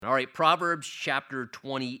All right, Proverbs chapter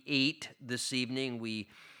 28 this evening. We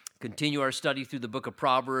continue our study through the book of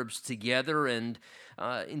Proverbs together and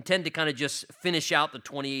intend to kind of just finish out the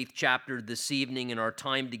 28th chapter this evening in our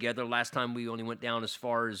time together. Last time we only went down as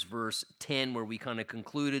far as verse 10 where we kind of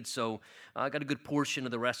concluded, so I got a good portion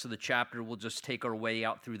of the rest of the chapter. We'll just take our way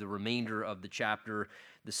out through the remainder of the chapter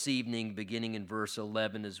this evening, beginning in verse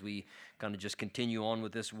 11 as we kind of just continue on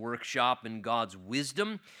with this workshop in God's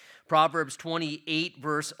wisdom. Proverbs 28,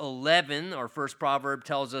 verse 11, our first proverb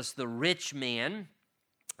tells us the rich man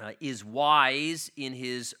is wise in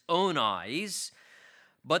his own eyes,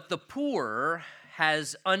 but the poor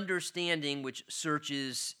has understanding which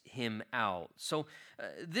searches him out. So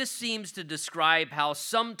this seems to describe how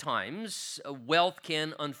sometimes wealth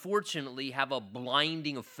can unfortunately have a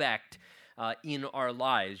blinding effect in our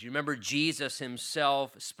lives. You remember Jesus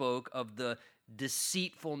himself spoke of the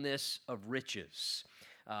deceitfulness of riches.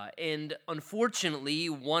 And unfortunately,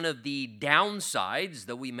 one of the downsides,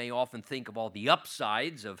 though we may often think of all the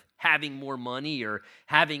upsides of having more money or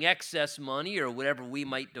having excess money or whatever we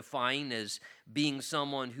might define as being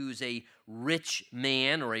someone who's a rich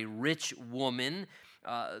man or a rich woman,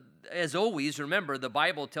 as always, remember, the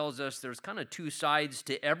Bible tells us there's kind of two sides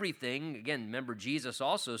to everything. Again, remember, Jesus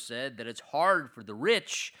also said that it's hard for the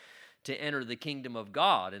rich to enter the kingdom of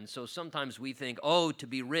God. And so sometimes we think, to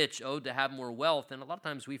be rich, to have more wealth. And a lot of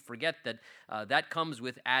times we forget that that comes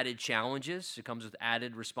with added challenges. It comes with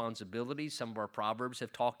added responsibilities. Some of our proverbs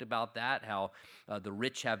have talked about that, how the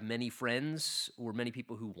rich have many friends, or many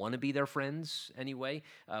people who want to be their friends anyway,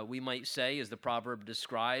 we might say, as the proverb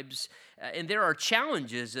describes. And there are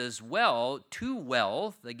challenges as well to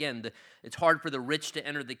wealth. Again, it's hard for the rich to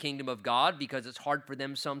enter the kingdom of God because it's hard for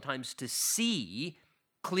them sometimes to see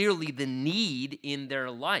clearly the need in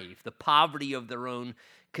their life, the poverty of their own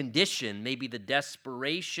condition, maybe the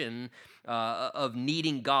desperation of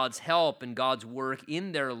needing God's help and God's work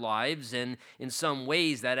in their lives. And in some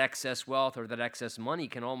ways, that excess wealth or that excess money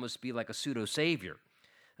can almost be like a pseudo-savior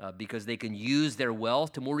because they can use their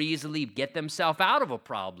wealth to more easily get themselves out of a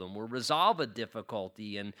problem or resolve a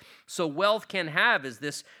difficulty. And so wealth can have, as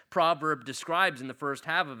this proverb describes in the first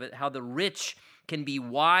half of it, how the rich can be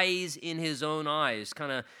wise in his own eyes.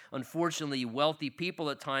 Kind of, unfortunately, wealthy people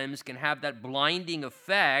at times can have that blinding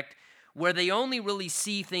effect where they only really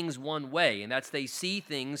see things one way, and that's they see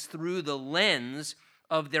things through the lens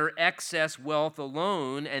of their excess wealth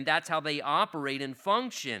alone, and that's how they operate and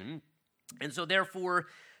function. And so therefore,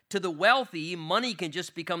 to the wealthy, money can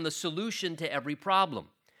just become the solution to every problem.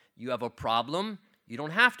 You have a problem, you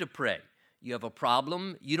don't have to pray. You have a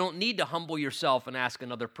problem, you don't need to humble yourself and ask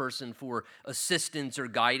another person for assistance or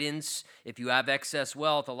guidance. If you have excess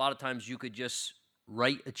wealth, a lot of times you could just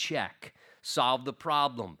write a check, solve the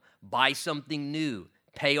problem, buy something new,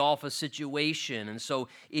 pay off a situation. And so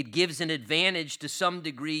it gives an advantage to some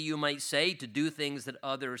degree, you might say, to do things that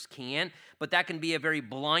others can't. But that can be a very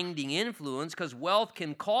blinding influence because wealth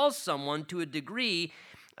can cause someone to a degree,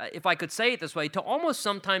 if I could say it this way, to almost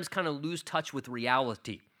sometimes kind of lose touch with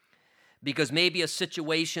reality. Because maybe a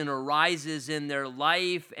situation arises in their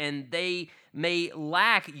life and they may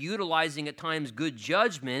lack utilizing at times good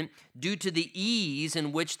judgment due to the ease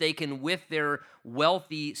in which they can, with their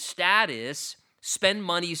wealthy status, spend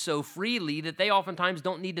money so freely that they oftentimes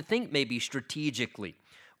don't need to think maybe strategically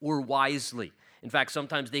or wisely. In fact,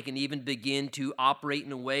 sometimes they can even begin to operate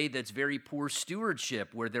in a way that's very poor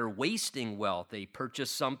stewardship, where they're wasting wealth. They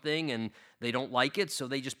purchase something and they don't like it, so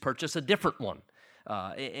they just purchase a different one.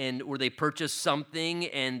 Or they purchase something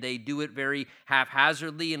and they do it very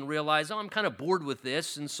haphazardly and realize, I'm kind of bored with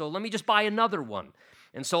this, and so let me just buy another one.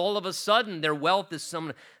 And so all of a sudden, their wealth is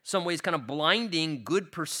some ways kind of blinding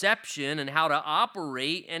good perception and how to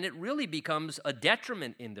operate, and it really becomes a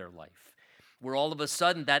detriment in their life, where all of a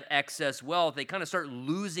sudden that excess wealth, they kind of start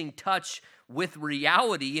losing touch with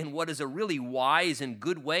reality and what is a really wise and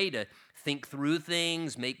good way to think through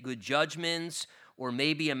things, make good judgments. Or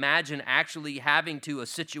maybe imagine actually having to, a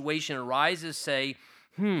situation arises, say,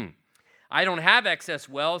 I don't have excess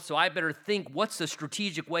wealth, so I better think, what's the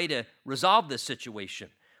strategic way to resolve this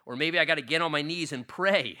situation? Or maybe I got to get on my knees and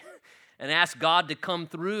pray and ask God to come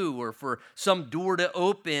through, or for some door to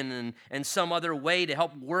open and some other way to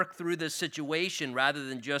help work through this situation rather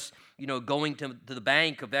than just, going to the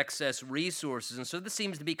bank of excess resources. And so this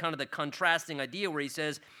seems to be kind of the contrasting idea where he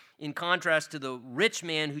says, in contrast to the rich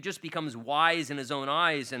man who just becomes wise in his own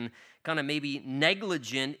eyes and kind of maybe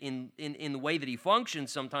negligent in the way that he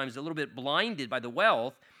functions, sometimes a little bit blinded by the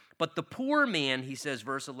wealth. But the poor man, he says,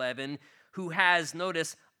 verse 11, who has,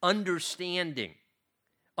 notice, understanding.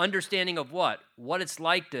 Understanding of what? What it's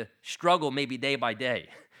like to struggle maybe day by day.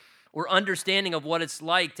 or understanding of what it's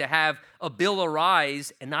like to have a bill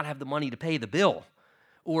arise and not have the money to pay the bill,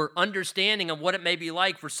 or understanding of what it may be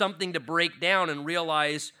like for something to break down and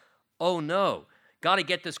realize, oh no, got to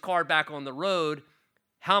get this car back on the road.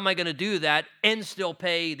 How am I going to do that and still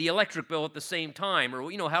pay the electric bill at the same time?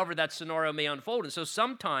 Or, however that scenario may unfold. And so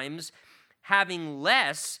sometimes having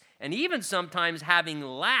less and even sometimes having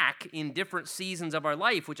lack in different seasons of our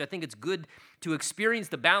life, which I think it's good to experience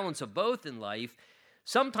the balance of both in life,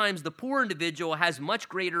 sometimes the poor individual has much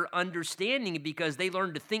greater understanding because they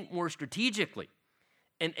learn to think more strategically.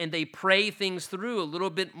 And they pray things through a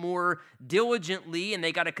little bit more diligently, and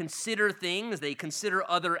they got to consider things. They consider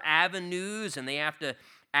other avenues, and they have to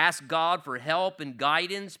ask God for help and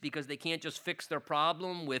guidance because they can't just fix their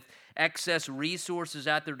problem with excess resources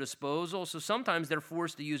at their disposal. So sometimes they're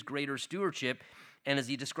forced to use greater stewardship. And as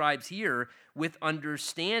he describes here, with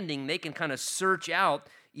understanding, they can kind of search out,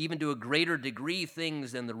 even to a greater degree,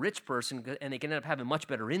 things than the rich person, and they can end up having much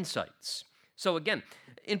better insights. So again,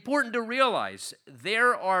 important to realize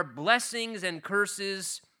there are blessings and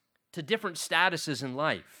curses to different statuses in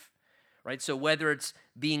life, right? So whether it's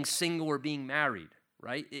being single or being married,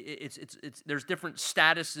 right? There's different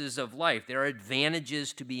statuses of life. There are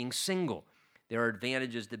advantages to being single. There are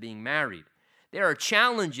advantages to being married. There are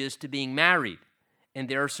challenges to being married, and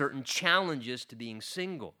there are certain challenges to being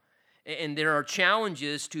single. And there are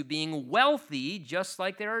challenges to being wealthy, just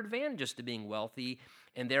like there are advantages to being wealthy.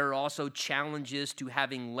 And there are also challenges to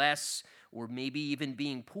having less or maybe even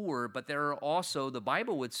being poor, but there are also, the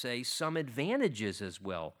Bible would say, some advantages as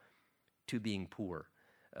well to being poor.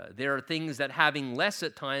 There are things that having less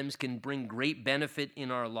at times can bring great benefit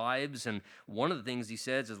in our lives, and one of the things he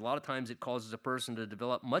says is a lot of times it causes a person to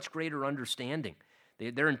develop much greater understanding.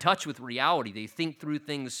 They're in touch with reality. They think through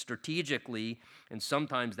things strategically, and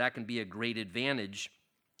sometimes that can be a great advantage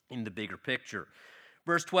in the bigger picture.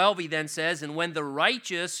 Verse 12, he then says, and when the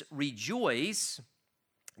righteous rejoice,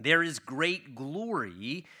 there is great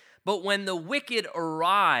glory. But when the wicked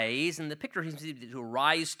arise, and the picture seems to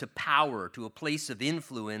arise to power, to a place of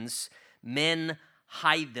influence, men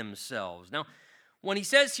hide themselves. Now, when he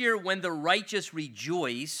says here, when the righteous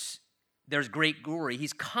rejoice, there's great glory,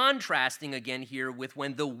 he's contrasting again here with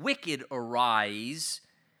when the wicked arise,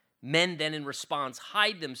 men then in response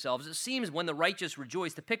hide themselves. It seems when the righteous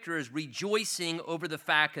rejoice, the picture is rejoicing over the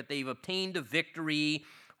fact that they've obtained a victory,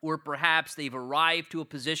 or perhaps they've arrived to a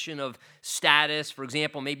position of status. For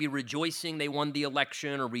example, maybe rejoicing they won the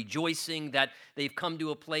election, or rejoicing that they've come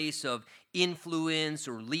to a place of influence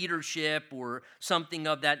or leadership or something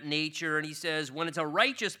of that nature. And he says, when it's a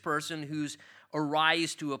righteous person who's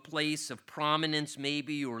arrives to a place of prominence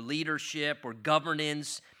maybe, or leadership or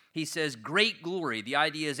governance, he says, great glory. The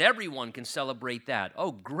idea is everyone can celebrate that.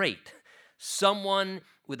 Oh, great. Someone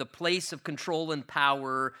with a place of control and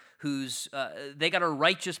power who's, they got a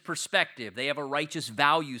righteous perspective. They have a righteous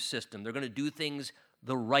value system. They're going to do things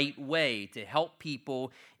the right way to help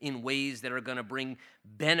people in ways that are going to bring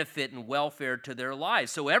benefit and welfare to their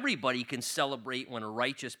lives. So everybody can celebrate when a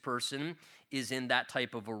righteous person is in that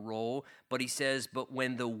type of a role. But he says, but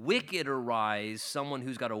when the wicked arise, someone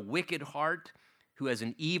who's got a wicked heart, who has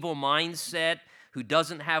an evil mindset, who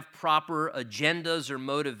doesn't have proper agendas or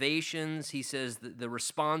motivations, he says that the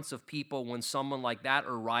response of people when someone like that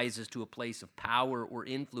arises to a place of power or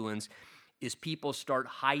influence is people start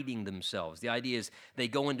hiding themselves. The idea is they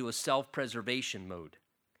go into a self-preservation mode,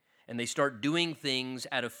 and they start doing things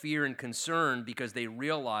out of fear and concern because they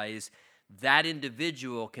realize that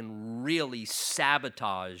individual can really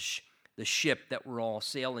sabotage the ship that we're all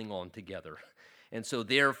sailing on together. And so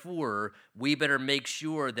therefore, we better make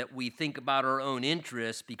sure that we think about our own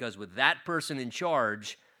interests, because with that person in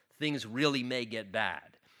charge, things really may get bad.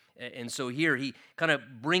 And so here he kind of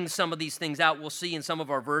brings some of these things out. We'll see in some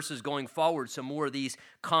of our verses going forward some more of these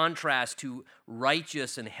contrasts to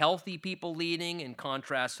righteous and healthy people leading, and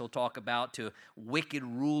contrasts he'll talk about to wicked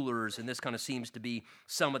rulers. And this kind of seems to be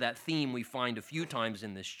some of that theme we find a few times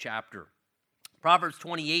in this chapter. Proverbs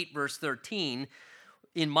 28, verse 13.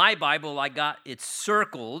 In my Bible, I got it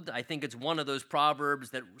circled. I think it's one of those proverbs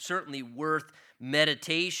that certainly worth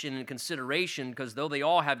meditation and consideration, because though they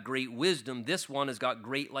all have great wisdom, this one has got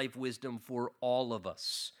great life wisdom for all of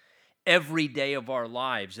us, every day of our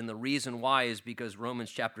lives. And the reason why is because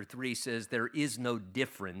Romans chapter 3 says there is no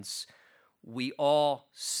difference. We all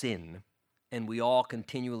sin, and we all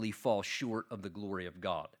continually fall short of the glory of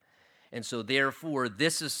God. And so therefore,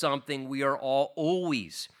 this is something we are all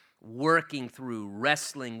always working through,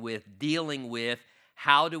 wrestling with, dealing with.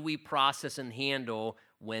 How do we process and handle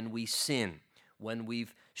when we sin? when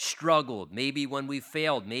we've struggled, maybe when we've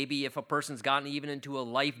failed, maybe if a person's gotten even into a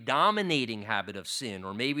life-dominating habit of sin,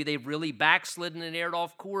 or maybe they've really backslidden and erred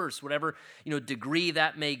off course, whatever degree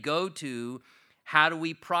that may go to. How do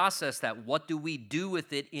we process that? What do we do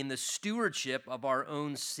with it in the stewardship of our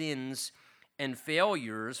own sins and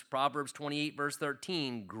failures? Proverbs 28, verse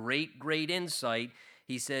 13, great insight.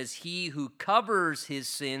 He says, he who covers his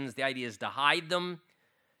sins, the idea is to hide them,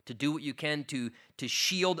 to do what you can to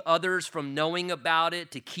shield others from knowing about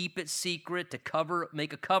it, to keep it secret, to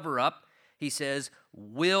make a cover up, he says,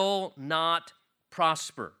 will not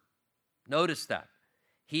prosper. Notice that.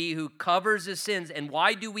 He who covers his sins. And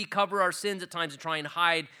why do we cover our sins at times to try and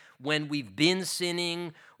hide when we've been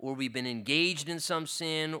sinning, or we've been engaged in some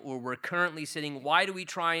sin, or we're currently sinning? Why do we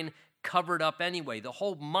try and cover it up anyway? The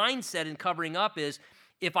whole mindset in covering up is,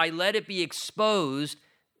 if I let it be exposed,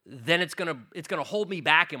 then it's gonna hold me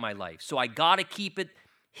back in my life. So I gotta keep it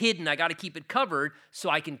hidden. I gotta keep it covered so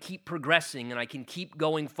I can keep progressing and I can keep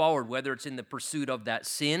going forward, whether it's in the pursuit of that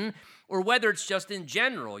sin or whether it's just in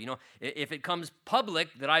general. If it comes public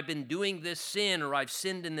that I've been doing this sin or I've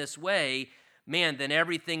sinned in this way, man, then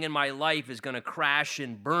everything in my life is gonna crash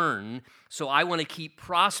and burn. So I wanna keep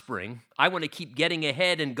prospering. I wanna keep getting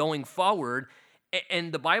ahead and going forward.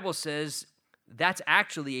 And the Bible says, that's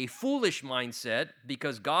actually a foolish mindset,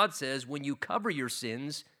 because God says when you cover your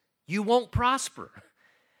sins, you won't prosper.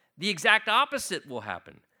 The exact opposite will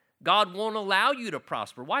happen. God won't allow you to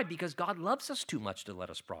prosper. Why? Because God loves us too much to let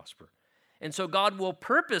us prosper. And so God will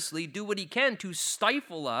purposely do what he can to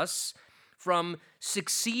stifle us from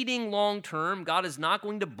succeeding long-term. God is not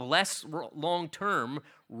going to bless long-term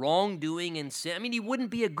wrongdoing and sin. I mean, he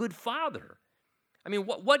wouldn't be a good father. I mean,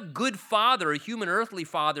 what good father, a human earthly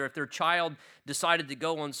father, if their child decided to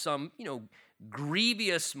go on some,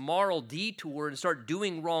 grievous moral detour and start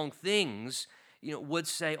doing wrong things, would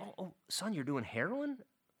say, oh, son, you're doing heroin?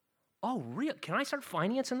 Oh, real? Can I start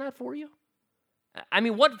financing that for you? I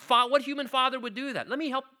mean, what human father would do that? Let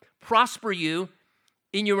me help prosper you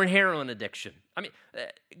in your heroin addiction. I mean,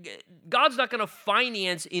 God's not going to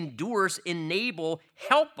finance, endorse, enable,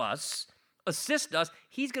 help us, assist us.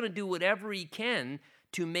 He's going to do whatever he can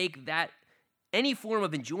to make that any form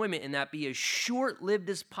of enjoyment in that be as short-lived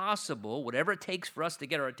as possible, whatever it takes for us to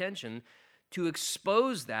get our attention, to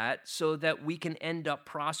expose that so that we can end up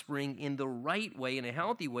prospering in the right way, in a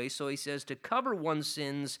healthy way. So he says to cover one's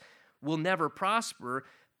sins will never prosper,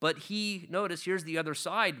 but notice here's the other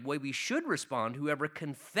side, way we should respond. Whoever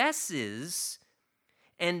confesses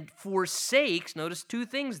and forsakes, notice two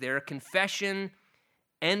things there, confession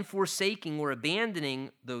and forsaking or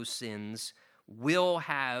abandoning those sins will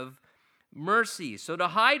have mercy. So to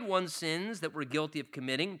hide one's sins that we're guilty of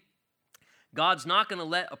committing, God's not going to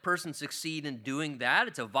let a person succeed in doing that.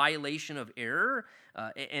 It's a violation of error,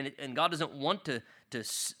 and God doesn't want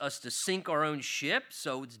us to sink our own ship,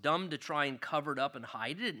 so it's dumb to try and cover it up and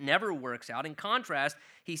hide it. It never works out. In contrast,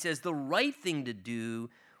 he says the right thing to do,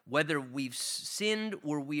 whether we've sinned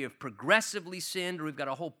or we have progressively sinned or we've got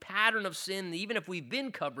a whole pattern of sin, even if we've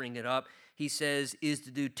been covering it up, he says, is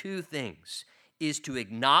to do two things, is to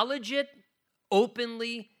acknowledge it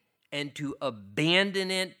openly and to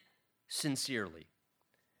abandon it sincerely.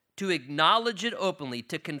 To acknowledge it openly,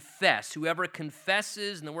 to confess. Whoever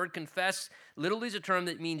confesses, and the word confess literally is a term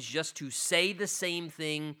that means just to say the same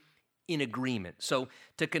thing in agreement. So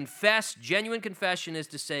to confess, genuine confession is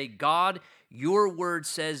to say, God, your word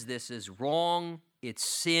says this is wrong, it's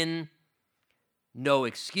sin, no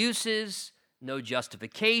excuses, no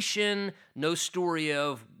justification, no story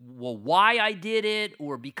of, well, why I did it,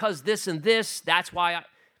 or because this and this, that's why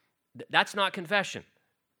that's not confession.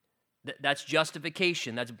 That's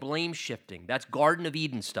justification. That's blame shifting. That's Garden of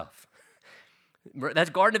Eden stuff. That's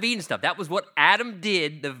Garden of Eden stuff. That was what Adam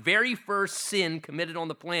did, the very first sin committed on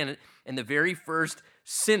the planet, and the very first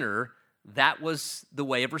sinner. That was the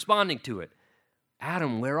way of responding to it.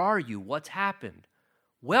 Adam, where are you? What's happened?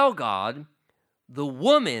 Well, God, the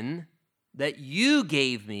woman that you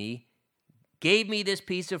gave me this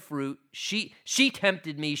piece of fruit. She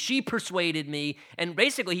tempted me. She persuaded me. And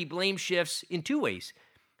basically, he blame shifts in two ways.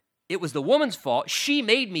 It was the woman's fault. She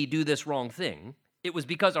made me do this wrong thing. It was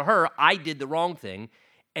because of her I did the wrong thing.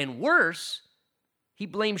 And worse, he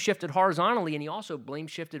blame shifted horizontally, and he also blame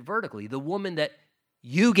shifted vertically. The woman that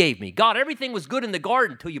you gave me. God, everything was good in the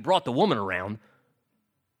garden until you brought the woman around.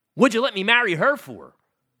 What'd you let me marry her for?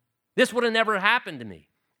 This would have never happened to me.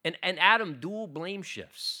 And Adam dual blame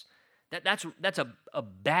shifts. That's a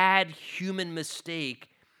bad human mistake.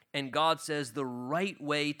 And God says the right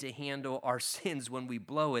way to handle our sins when we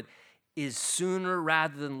blow it is sooner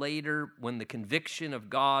rather than later, when the conviction of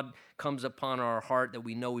God comes upon our heart that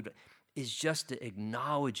we know is just to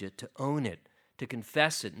acknowledge it, to own it, to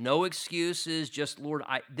confess it. No excuses, just, Lord,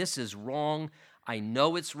 this is wrong. I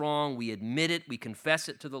know it's wrong. We admit it. We confess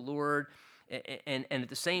it to the Lord. And at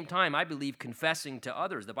the same time, I believe confessing to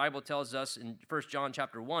others. The Bible tells us in 1 John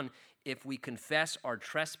chapter 1, if we confess our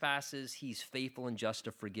trespasses, he's faithful and just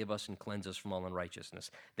to forgive us and cleanse us from all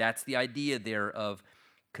unrighteousness. That's the idea there of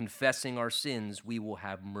confessing our sins, we will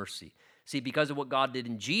have mercy. See, because of what God did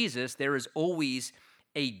in Jesus, there is always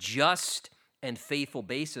a just and faithful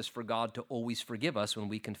basis for God to always forgive us when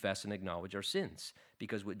we confess and acknowledge our sins,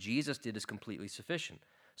 because what Jesus did is completely sufficient.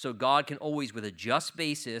 So God can always, with a just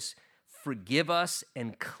basis, forgive us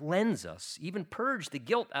and cleanse us, even purge the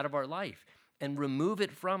guilt out of our life and remove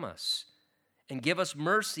it from us and give us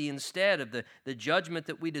mercy instead of the judgment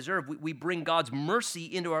that we deserve. We bring God's mercy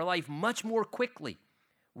into our life much more quickly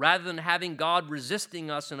rather than having God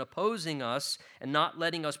resisting us and opposing us and not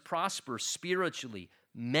letting us prosper spiritually,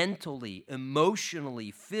 mentally,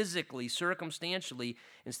 emotionally, physically, circumstantially.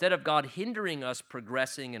 Instead of God hindering us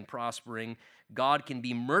progressing and prospering, God can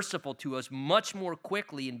be merciful to us much more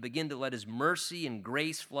quickly and begin to let his mercy and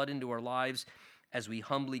grace flood into our lives as we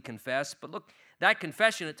humbly confess. But look, that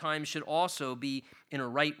confession at times should also be in a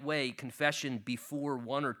right way, confession before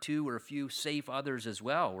one or two or a few safe others as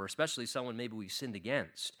well, or especially someone maybe we've sinned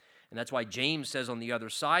against. And that's why James says on the other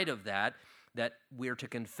side of that we're to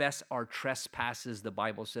confess our trespasses, the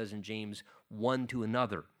Bible says in James, one to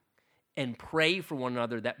another, and pray for one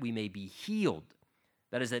another that we may be healed.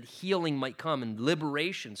 That is, that healing might come and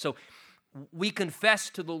liberation. So we confess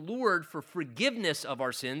to the Lord for forgiveness of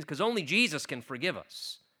our sins, because only Jesus can forgive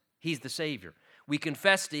us. He's the Savior. We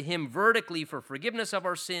confess to him vertically for forgiveness of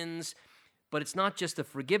our sins, but it's not just the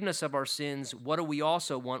forgiveness of our sins. What do we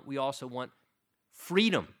also want? We also want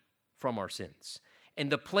freedom from our sins. And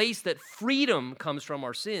the place that freedom comes from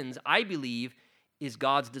our sins, I believe, is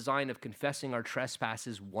God's design of confessing our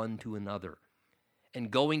trespasses one to another and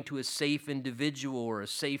going to a safe individual or a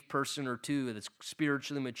safe person or two that's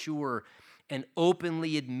spiritually mature and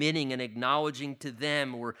openly admitting and acknowledging to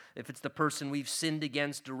them, or if it's the person we've sinned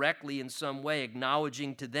against directly in some way,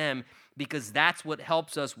 acknowledging to them, because that's what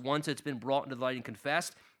helps us, once it's been brought into the light and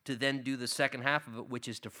confessed, to then do the second half of it, which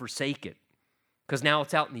is to forsake it. Because now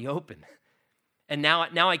it's out in the open. And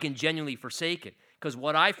now I can genuinely forsake it. Because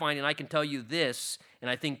what I find, and I can tell you this,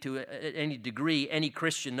 and I think to any degree, any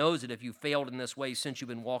Christian knows it if you failed in this way since you've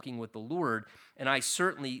been walking with the Lord, and I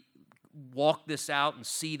certainly walk this out and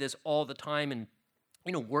see this all the time, and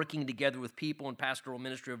working together with people in pastoral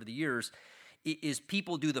ministry over the years, is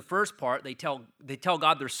people do the first part. They tell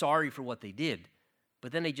God they're sorry for what they did,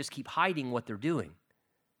 but then they just keep hiding what they're doing,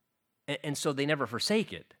 and so they never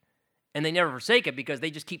forsake it. And they never forsake it because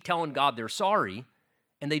they just keep telling God they're sorry,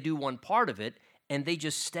 and they do one part of it, and they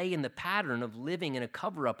just stay in the pattern of living in a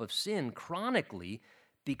cover-up of sin chronically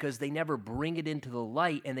because they never bring it into the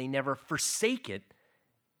light and they never forsake it.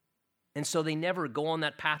 And so they never go on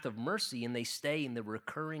that path of mercy, and they stay in the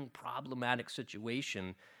recurring problematic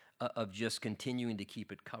situation of just continuing to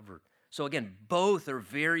keep it covered. So again, both are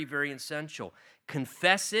very, very essential.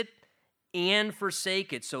 Confess it and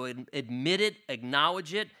forsake it. So admit it,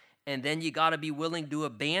 acknowledge it, and then you got to be willing to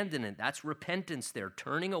abandon it. That's repentance there,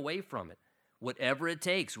 turning away from it. Whatever it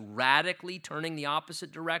takes, radically turning the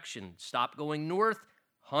opposite direction. Stop going north,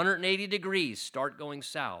 180 degrees, start going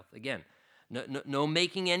south. Again, no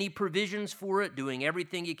making any provisions for it, doing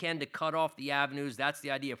everything you can to cut off the avenues. That's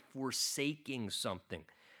the idea of forsaking something.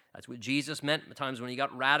 That's what Jesus meant at times when he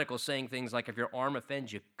got radical, saying things like, if your arm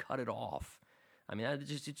offends you, cut it off. I mean,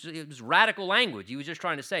 it was radical language. He was just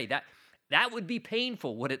trying to say that would be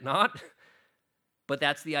painful, would it not? But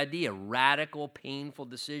that's the idea. Radical, painful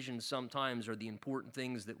decisions sometimes are the important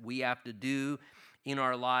things that we have to do in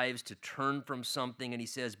our lives to turn from something. And he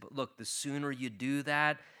says, but look, the sooner you do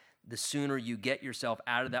that, the sooner you get yourself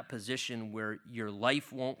out of that position where your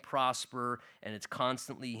life won't prosper and it's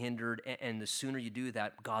constantly hindered. And the sooner you do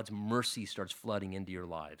that, God's mercy starts flooding into your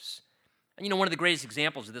lives. And one of the greatest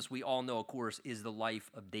examples of this we all know, of course, is the life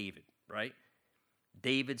of David, right?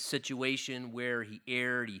 David's situation where he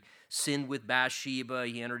erred, he sinned with Bathsheba,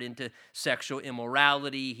 he entered into sexual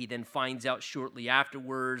immorality. He then finds out shortly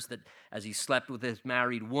afterwards that as he slept with his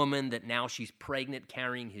married woman, that now she's pregnant,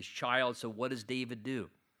 carrying his child. So what does David do?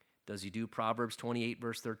 Does he do Proverbs 28,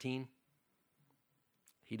 verse 13?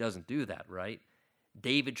 He doesn't do that, right?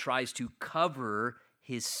 David tries to cover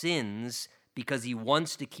his sins because he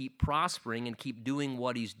wants to keep prospering and keep doing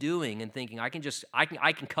what he's doing and thinking, I can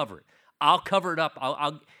cover it. I'll cover it up.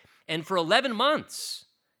 And for 11 months,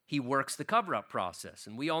 he works the cover-up process.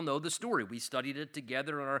 And we all know the story. We studied it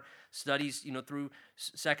together in our studies, through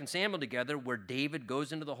 2 Samuel together, where David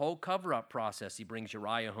goes into the whole cover-up process. He brings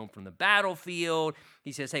Uriah home from the battlefield.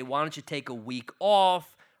 He says, hey, why don't you take a week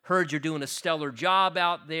off? Heard you're doing a stellar job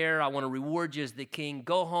out there. I want to reward you as the king.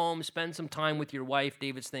 Go home, spend some time with your wife.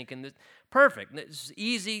 David's thinking, perfect. This is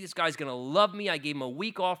easy. This guy's going to love me. I gave him a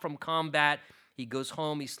week off from combat. He goes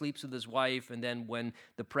home. He sleeps with his wife. And then when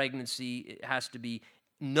the pregnancy has to be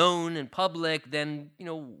known in public, then,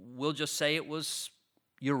 we'll just say it was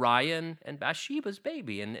Uriah and Bathsheba's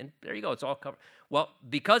baby. And there you go. It's all covered. Well,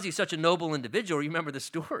 because he's such a noble individual, you remember the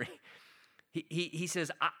story. He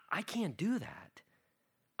says, I can't do that.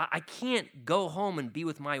 I can't go home and be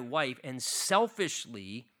with my wife and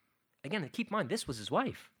selfishly, again, keep in mind, this was his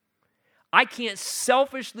wife. I can't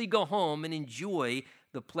selfishly go home and enjoy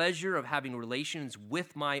the pleasure of having relations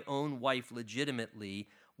with my own wife legitimately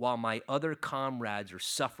while my other comrades are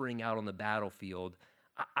suffering out on the battlefield.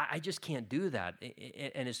 I just can't do that.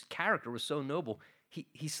 And his character was so noble.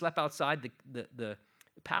 He slept outside the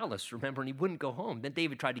palace, remember, and he wouldn't go home. Then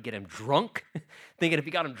David tried to get him drunk, thinking if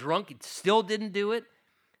he got him drunk, he still didn't do it.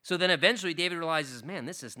 So then eventually David realizes, man,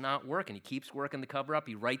 this is not working. He keeps working the cover-up.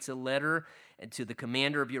 He writes a letter to the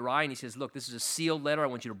commander of Uriah, and he says, look, this is a sealed letter. I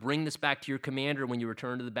want you to bring this back to your commander when you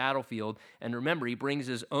return to the battlefield. And remember, he brings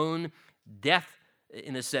his own death,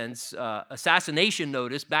 in a sense, assassination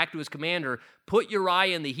notice back to his commander. Put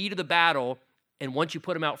Uriah in the heat of the battle, and once you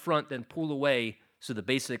put him out front, then pull away so that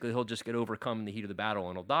basically he'll just get overcome in the heat of the battle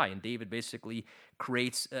and he'll die. And David basically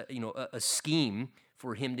creates a scheme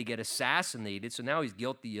for him to get assassinated. So now he's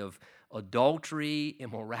guilty of adultery,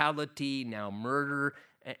 immorality, now murder.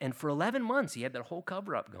 And for 11 months, he had that whole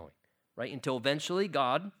cover-up going, right? Until eventually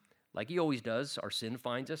God, like he always does, our sin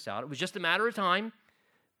finds us out. It was just a matter of time.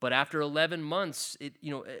 But after 11 months,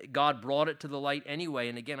 God brought it to the light anyway.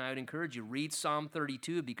 And again, I would encourage you, read Psalm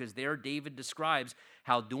 32, because there David describes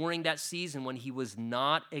how during that season when he was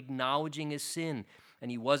not acknowledging his sin and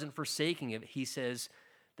he wasn't forsaking it, he says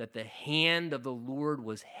that the hand of the Lord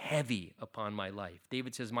was heavy upon my life.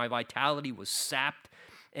 David says, my vitality was sapped.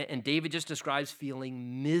 And David just describes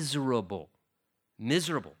feeling miserable.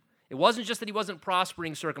 Miserable. It wasn't just that he wasn't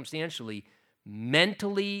prospering circumstantially,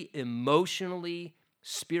 mentally, emotionally,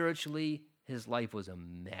 spiritually, his life was a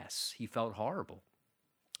mess. He felt horrible.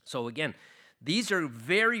 So again, these are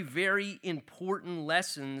very, very important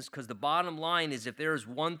lessons, because the bottom line is, if there is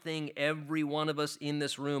one thing every one of us in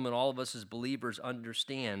this room and all of us as believers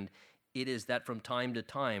understand, it is that from time to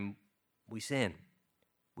time we sin,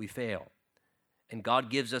 we fail. And God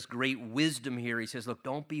gives us great wisdom here. He says, look,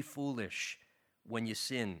 don't be foolish when you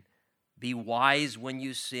sin. Be wise when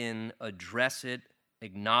you sin, address it,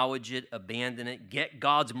 acknowledge it, abandon it, get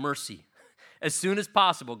God's mercy. As soon as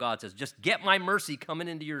possible, God says, just get my mercy coming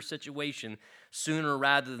into your situation sooner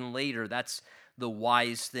rather than later. That's the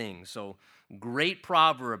wise thing. So great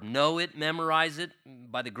proverb. Know it, memorize it.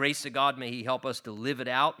 By the grace of God, may he help us to live it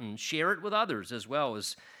out and share it with others as well,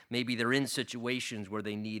 as maybe they're in situations where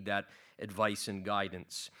they need that advice and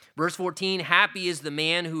guidance. Verse 14, happy is the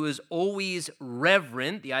man who is always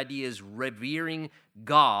reverent. The idea is revering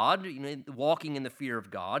God, walking in the fear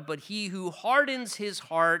of God. But he who hardens his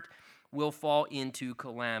heart will fall into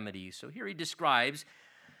calamity. So here he describes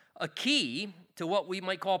a key to what we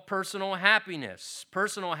might call personal happiness.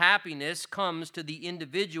 Personal happiness comes to the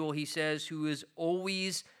individual, he says, who is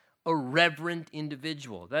always a reverent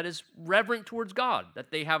individual. That is, reverent towards God,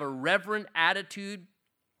 that they have a reverent attitude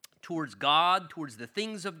towards God, towards the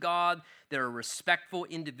things of God. They're a respectful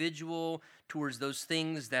individual towards those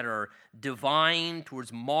things that are divine,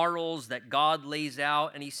 towards morals that God lays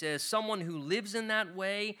out. And he says someone who lives in that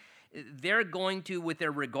way, they're going to, with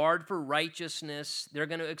their regard for righteousness, they're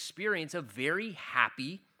going to experience a very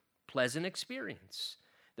happy, pleasant experience.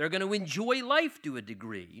 They're going to enjoy life to a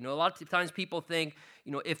degree. A lot of times people think,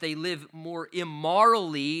 if they live more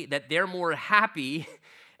immorally, that they're more happy.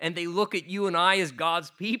 And they look at you and I as God's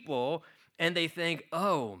people, and they think,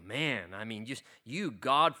 oh, man, just you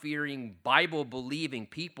God-fearing, Bible-believing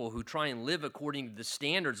people who try and live according to the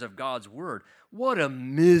standards of God's word. What a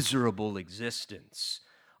miserable existence.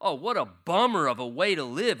 Oh, what a bummer of a way to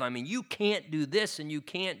live. You can't do this and you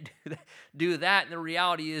can't do that. And the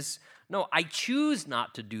reality is, no, I choose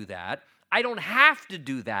not to do that. I don't have to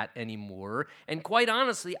do that anymore. And quite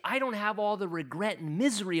honestly, I don't have all the regret and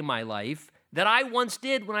misery in my life that I once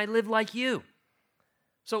did when I lived like you.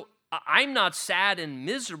 So I'm not sad and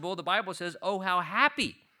miserable. The Bible says, oh, how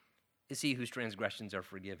happy is he whose transgressions are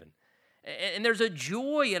forgiven. And there's a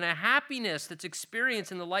joy and a happiness that's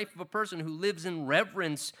experienced in the life of a person who lives in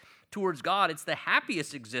reverence towards God, it's the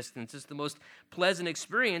happiest existence. It's the most pleasant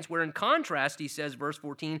experience, where in contrast, he says, verse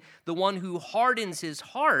 14, the one who hardens his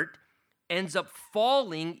heart ends up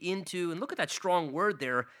falling into, and look at that strong word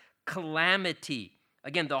there, calamity.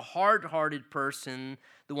 Again, the hard-hearted person,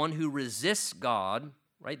 the one who resists God,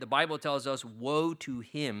 right? The Bible tells us, woe to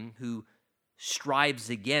him who strives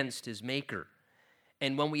against his maker.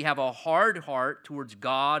 And when we have a hard heart towards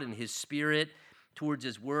God and his Spirit, towards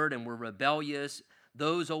his word, and we're rebellious,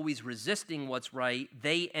 those always resisting what's right,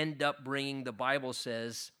 they end up bringing, the Bible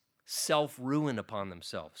says, self-ruin upon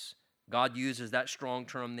themselves. God uses that strong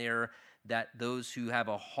term there, that those who have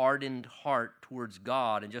a hardened heart towards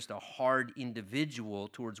God and just a hard individual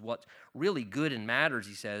towards what's really good and matters,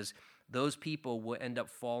 he says, those people will end up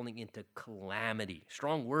falling into calamity.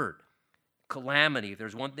 Strong word, calamity. If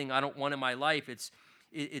there's one thing I don't want in my life,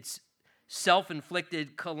 it's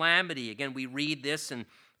self-inflicted calamity. Again, we read this and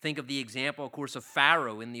think of the example, of course, of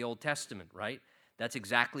Pharaoh in the Old Testament, right? That's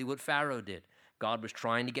exactly what Pharaoh did. God was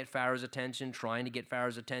trying to get Pharaoh's attention,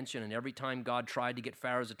 and every time God tried to get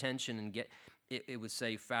Pharaoh's attention and it would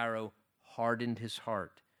say Pharaoh hardened his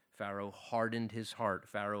heart. Pharaoh hardened his heart.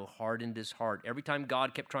 Pharaoh hardened his heart. Every time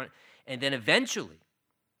God kept trying, and then eventually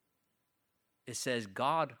it says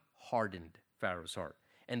God hardened Pharaoh's heart.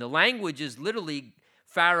 And the language is literally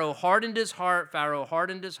Pharaoh hardened his heart, Pharaoh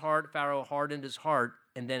hardened his heart, Pharaoh hardened his heart,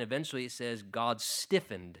 and then eventually it says God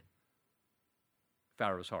stiffened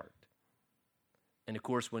Pharaoh's heart. And of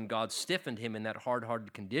course, when God stiffened him in that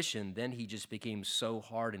hard-hearted condition, then he just became so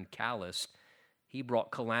hard and calloused, he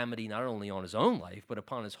brought calamity not only on his own life, but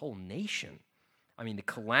upon his whole nation. I mean, the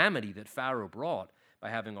calamity that Pharaoh brought by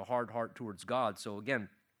having a hard heart towards God. So again,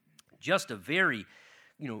 just a very,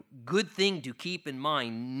 good thing to keep in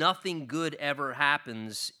mind. Nothing good ever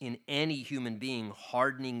happens in any human being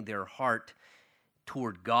hardening their heart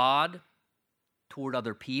toward God, toward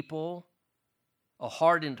other people. A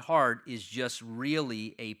hardened heart is just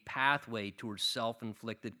really a pathway towards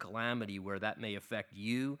self-inflicted calamity, where that may affect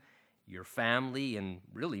you, your family, and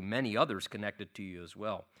really many others connected to you as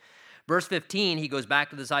well. Verse 15, he goes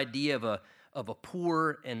back to this idea of a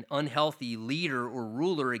poor and unhealthy leader or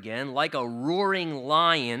ruler again, like a roaring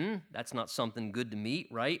lion. That's not something good to meet,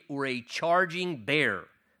 right? Or a charging bear.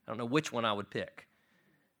 I don't know which one I would pick.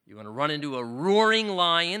 You want to run into a roaring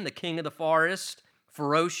lion, the king of the forest,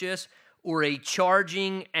 ferocious, or a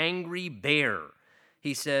charging, angry bear.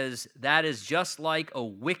 He says that is just like a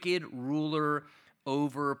wicked ruler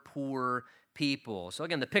over poor people. So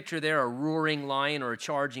again, the picture there, a roaring lion or a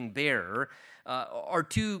charging bear, are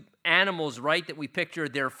two animals, right, that we picture.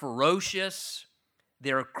 They're ferocious,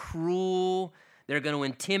 they're cruel, they're going to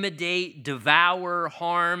intimidate, devour,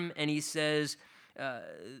 harm, and he says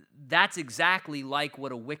that's exactly like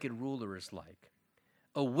what a wicked ruler is like.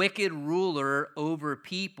 A wicked ruler over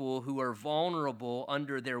people who are vulnerable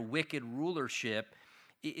under their wicked rulership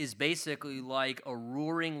is basically like a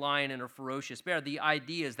roaring lion and a ferocious bear. The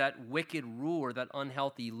idea is that wicked ruler, that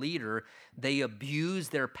unhealthy leader, they abuse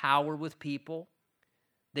their power with people.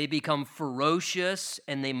 They become ferocious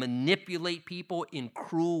and they manipulate people in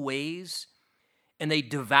cruel ways. And they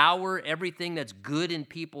devour everything that's good in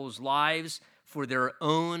people's lives for their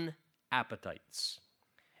own appetites.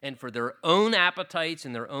 And for their own appetites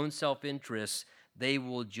and their own self-interests, they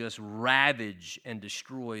will just ravage and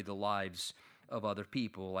destroy the lives of other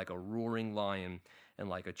people like a roaring lion and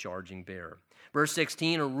like a charging bear. Verse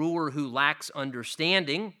 16, a ruler who lacks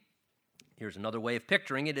understanding, here's another way of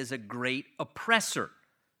picturing it, is a great oppressor.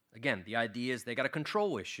 Again, the idea is they got a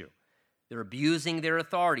control issue. They're abusing their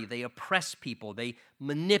authority. They oppress people. They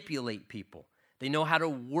manipulate people. They know how to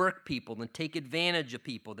work people and take advantage of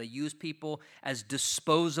people. They use people as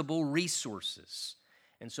disposable resources.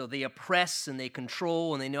 And so they oppress and they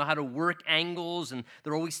control and they know how to work angles, and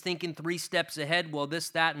they're always thinking 3 steps ahead. Well, this,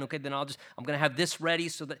 that, and okay, then I'm going to have this ready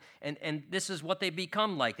so that, and this is what they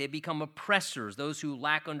become like. They become oppressors, those who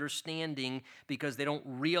lack understanding because they don't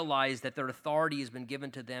realize that their authority has been given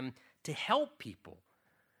to them to help people.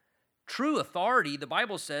 True authority, the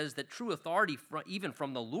Bible says that true authority, even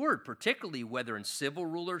from the Lord, particularly whether in civil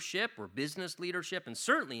rulership or business leadership, and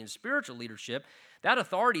certainly in spiritual leadership, that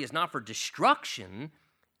authority is not for destruction,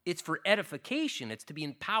 it's for edification. It's to be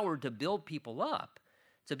empowered to build people up,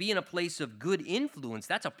 to be in a place of good influence.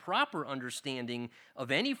 That's a proper understanding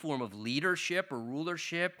of any form of leadership or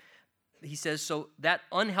rulership. He says, so that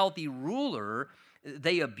unhealthy ruler,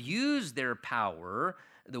 they abuse their power.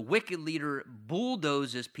 The wicked leader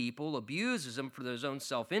bulldozes people, abuses them for their own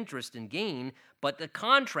self-interest and gain. But the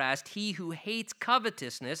contrast, he who hates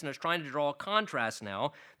covetousness, and I was trying to draw a contrast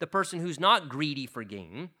now, the person who's not greedy for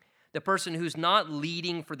gain, The person who's not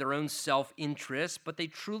leading for their own self-interest, but they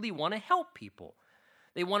truly want to help people.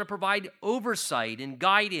 They want to provide oversight and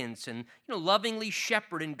guidance and, lovingly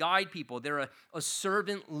shepherd and guide people. They're a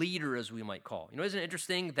servant leader, as we might call. Isn't it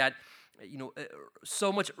interesting that,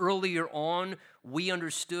 so much earlier on, we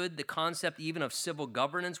understood the concept even of civil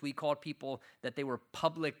governance. We called people that they were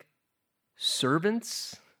public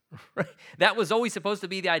servants, right? That was always supposed to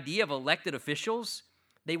be the idea of elected officials.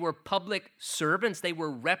 They were public servants. They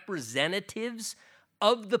were representatives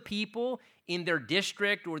of the people in their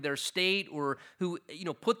district or their state, or who,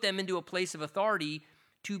 put them into a place of authority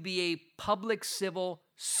to be a public civil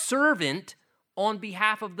servant on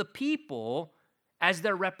behalf of the people as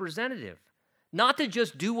their representative. Not to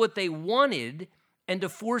just do what they wanted and to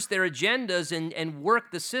force their agendas and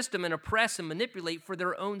work the system and oppress and manipulate for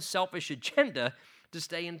their own selfish agenda to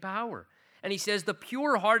stay in power. And he says the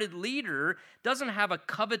pure-hearted leader doesn't have a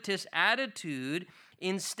covetous attitude.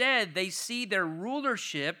 Instead, they see their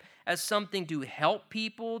rulership as something to help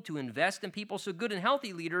people, to invest in people. So good and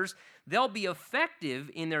healthy leaders, they'll be effective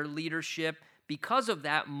in their leadership because of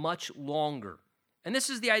that much longer. And this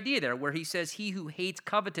is the idea there where he says he who hates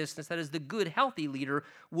covetousness, that is the good, healthy leader,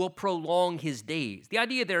 will prolong his days. The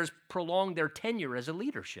idea there is prolong their tenure as a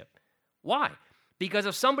leadership. Why? Because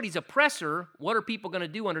if somebody's oppressor, what are people going to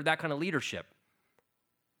do under that kind of leadership?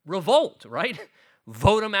 Revolt, right?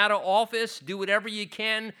 Vote them out of office, do whatever you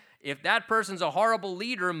can. If that person's a horrible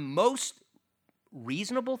leader, most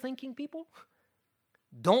reasonable thinking people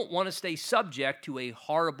don't want to stay subject to a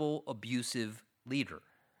horrible, abusive leader.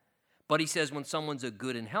 But he says when someone's a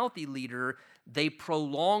good and healthy leader, they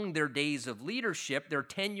prolong their days of leadership. Their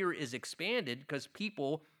tenure is expanded because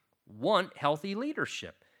people want healthy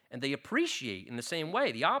leadership. And they appreciate in the same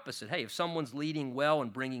way, the opposite. Hey, if someone's leading well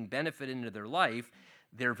and bringing benefit into their life,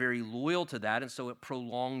 they're very loyal to that. And so it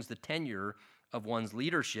prolongs the tenure of one's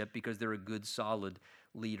leadership because they're a good, solid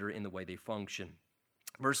leader in the way they function.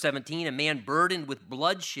 Verse 17, a man burdened with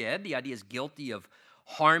bloodshed, the idea is guilty of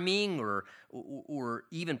harming or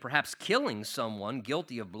even perhaps killing someone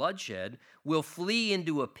guilty of bloodshed, will flee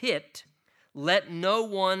into a pit. Let no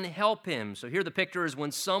one help him. So here the picture is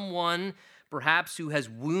when someone perhaps who has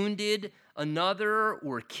wounded another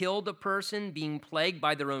or killed a person being plagued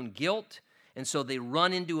by their own guilt, and so they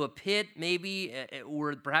run into a pit maybe,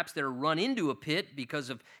 or perhaps they're run into a pit because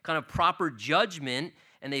of kind of proper judgment,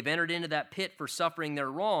 and they've entered into that pit for suffering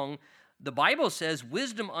their wrong. The Bible says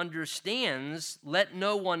wisdom understands, let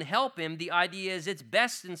no one help him. The idea is it's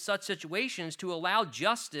best in such situations to allow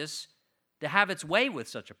justice to have its way with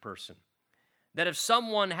such a person. That if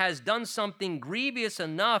someone has done something grievous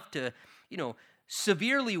enough to,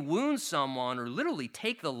 severely wound someone or literally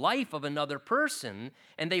take the life of another person,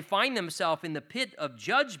 and they find themselves in the pit of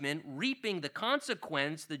judgment, reaping the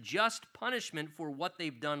consequence, the just punishment for what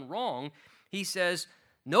they've done wrong, he says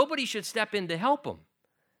nobody should step in to help them.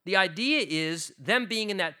 The idea is them being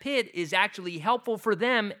in that pit is actually helpful for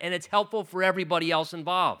them, and it's helpful for everybody else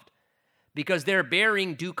involved because they're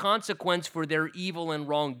bearing due consequence for their evil and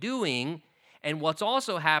wrongdoing. And what's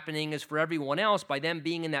also happening is for everyone else, by them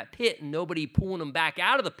being in that pit and nobody pulling them back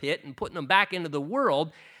out of the pit and putting them back into the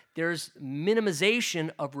world, there's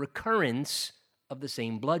minimization of recurrence of the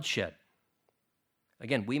same bloodshed.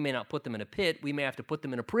 Again, we may not put them in a pit. We may have to put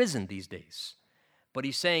them in a prison these days. But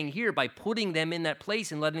he's saying here, by putting them in that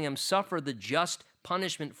place and letting them suffer the just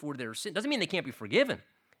punishment for their sin, doesn't mean they can't be forgiven.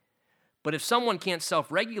 But if someone can't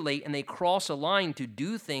self-regulate and they cross a line to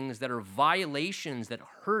do things that are violations that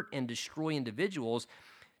hurt and destroy individuals,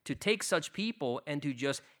 to take such people and to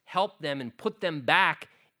just help them and put them back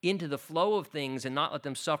into the flow of things and not let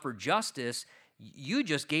them suffer justice, you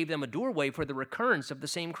just gave them a doorway for the recurrence of the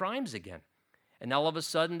same crimes again. And all of a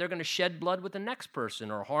sudden, they're going to shed blood with the next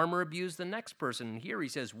person or harm or abuse the next person. And here he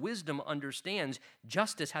says, wisdom understands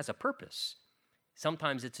justice has a purpose.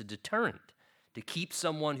 Sometimes it's a deterrent to keep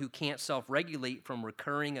someone who can't self-regulate from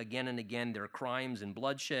recurring again and again their crimes and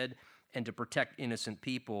bloodshed, and to protect innocent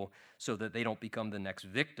people so that they don't become the next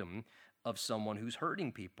victim of someone who's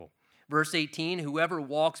hurting people. Verse 18, whoever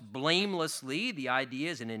walks blamelessly, the idea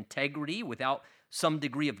is in integrity without some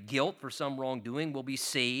degree of guilt for some wrongdoing, will be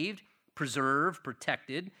saved, preserved,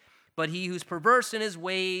 protected. But he who's perverse in his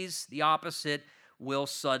ways, the opposite, will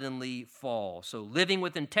suddenly fall. So living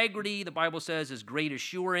with integrity, the Bible says, is great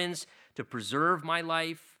assurance to preserve my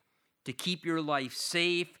life, to keep your life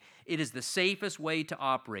safe. It is the safest way to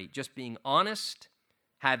operate, just being honest,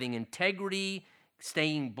 having integrity,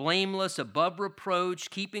 staying blameless, above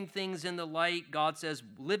reproach, keeping things in the light. God says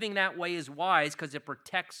living that way is wise because it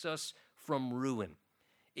protects us from ruin.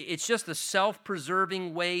 It's just a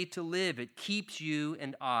self-preserving way to live. It keeps you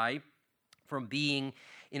and I from being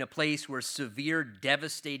in a place where severe,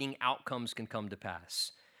 devastating outcomes can come to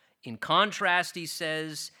pass. In contrast, he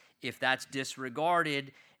says, if that's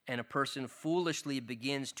disregarded and a person foolishly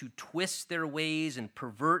begins to twist their ways and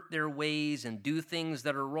pervert their ways and do things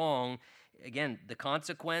that are wrong, again, the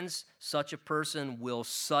consequence, such a person will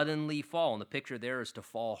suddenly fall. And the picture there is to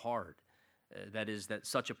fall hard. That is, that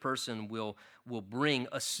such a person will bring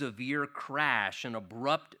a severe crash, an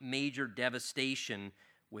abrupt major devastation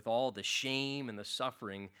with all the shame and the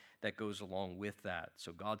suffering that goes along with that.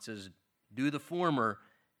 So God says, do the former,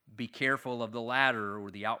 be careful of the latter,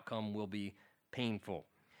 or the outcome will be painful.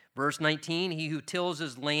 Verse 19, he who tills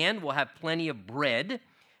his land will have plenty of bread,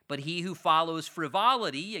 but he who follows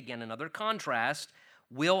frivolity, again another contrast,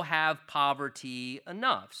 will have poverty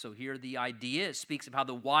enough. So here the idea, it speaks of how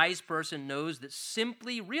the wise person knows that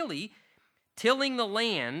simply, really, tilling the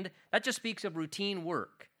land, that just speaks of routine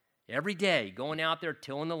work. Every day, going out there,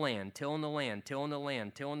 tilling the land, tilling the land, tilling the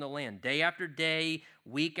land, tilling the land. Day after day,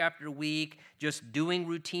 week after week, just doing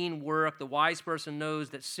routine work. The wise person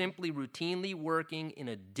knows that simply routinely working in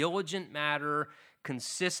a diligent manner,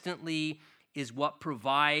 consistently, is what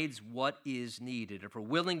provides what is needed. If we're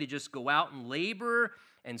willing to just go out and labor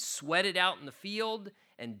and sweat it out in the field,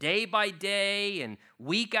 and day by day and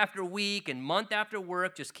week after week and month after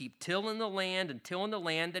work, just keep tilling the land and tilling the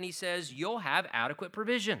land, then he says you'll have adequate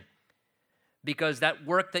provision. Because that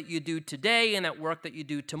work that you do today and that work that you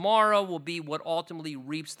do tomorrow will be what ultimately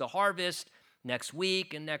reaps the harvest next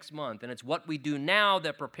week and next month. And it's what we do now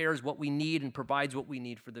that prepares what we need and provides what we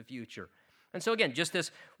need for the future. And so again, just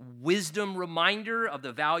this wisdom reminder of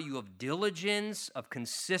the value of diligence, of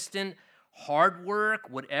consistent hard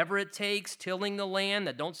work, whatever it takes, tilling the land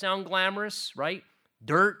that don't sound glamorous, right?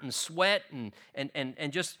 Dirt and sweat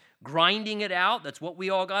and just grinding it out. That's what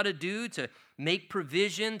we all got to do to make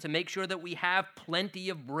provision, to make sure that we have plenty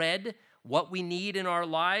of bread, what we need in our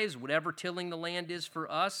lives, whatever tilling the land is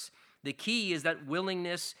for us. The key is that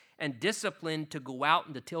willingness and discipline to go out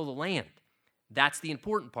and to till the land. That's the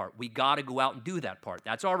important part. We got to go out and do that part.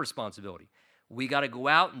 That's our responsibility. We got to go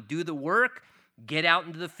out and do the work, get out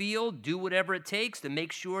into the field, do whatever it takes to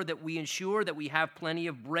make sure that we ensure that we have plenty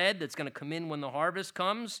of bread that's going to come in when the harvest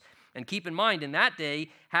comes. And keep in mind, in that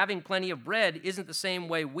day, having plenty of bread isn't the same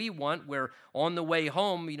way we want, where on the way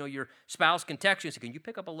home, your spouse can text you and say, can you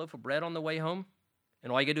pick up a loaf of bread on the way home?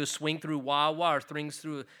 And all you got to do is swing through Wawa or swing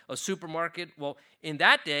through a supermarket. Well, in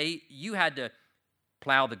that day, you had to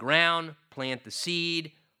plow the ground, plant the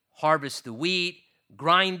seed, harvest the wheat,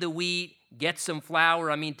 grind the wheat, get some flour.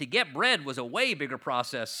 I mean, to get bread was a way bigger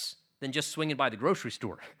process than just swinging by the grocery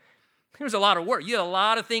store. There was a lot of work. You had a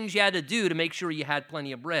lot of things you had to do to make sure you had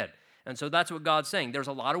plenty of bread. And so that's what God's saying. There's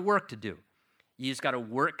a lot of work to do. You just got to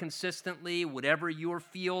work consistently, whatever your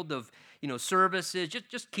field of, service is.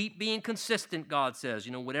 Just keep being consistent, God says.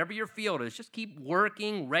 Whatever your field is, just keep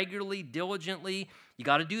working regularly, diligently. You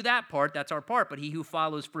got to do that part. That's our part. But he who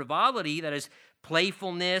follows frivolity, that is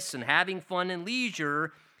playfulness and having fun and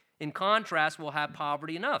leisure, in contrast, will have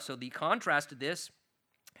poverty enough. So the contrast to this,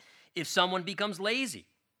 if someone becomes lazy,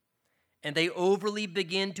 and they overly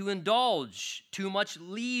begin to indulge too much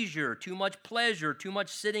leisure, too much pleasure, too much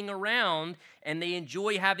sitting around, and they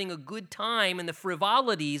enjoy having a good time in the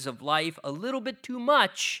frivolities of life a little bit too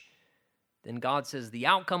much, then God says the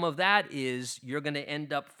outcome of that is you're going to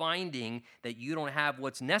end up finding that you don't have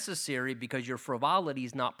what's necessary because your frivolity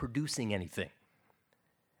is not producing anything.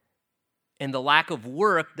 And the lack of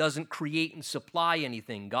work doesn't create and supply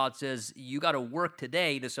anything. God says you got to work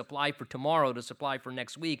today to supply for tomorrow, to supply for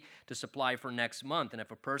next week, to supply for next month. And if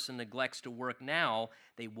a person neglects to work now,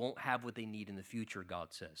 they won't have what they need in the future, God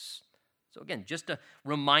says. So again, just a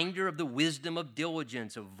reminder of the wisdom of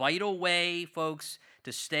diligence, a vital way, folks,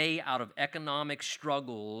 to stay out of economic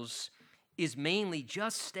struggles is mainly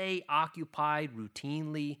just stay occupied,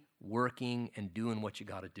 routinely working and doing what you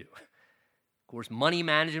got to do. Of course, money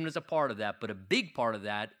management is a part of that, but a big part of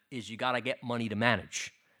that is you got to get money to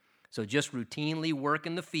manage. So just routinely work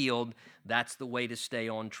in the field, that's the way to stay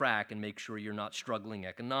on track and make sure you're not struggling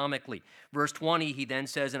economically. Verse 20, he then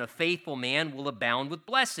says, and a faithful man will abound with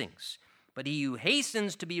blessings, but he who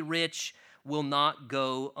hastens to be rich will not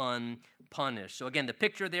go unpunished. So again, the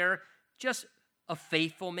picture there, just a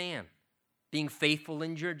faithful man. Being faithful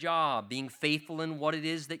in your job, being faithful in what it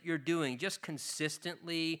is that you're doing, just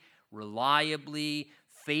consistently, reliably,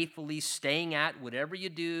 faithfully staying at whatever you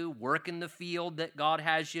do, work in the field that God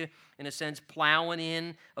has you, in a sense, plowing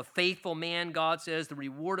in. A faithful man, God says, the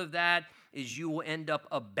reward of that is you will end up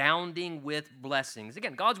abounding with blessings.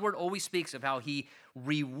 Again, God's word always speaks of how he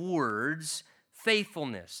rewards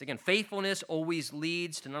faithfulness. Again, faithfulness always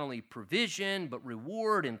leads to not only provision, but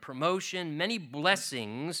reward and promotion. Many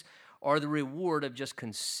blessings are the reward of just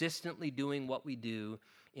consistently doing what we do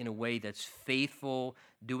in a way that's faithful,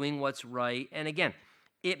 doing what's right. And again,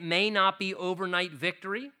 it may not be overnight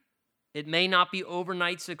victory. It may not be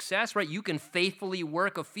overnight success, right? You can faithfully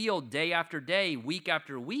work a field day after day, week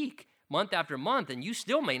after week, month after month, and you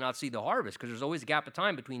still may not see the harvest because there's always a gap of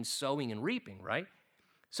time between sowing and reaping, right?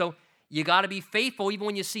 So you got to be faithful even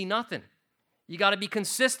when you see nothing. You got to be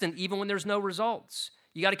consistent even when there's no results.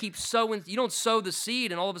 You got to keep sowing. You don't sow the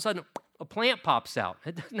seed and all of a sudden a plant pops out.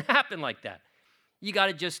 It doesn't happen like that. You got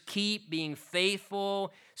to just keep being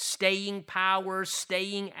faithful, staying power,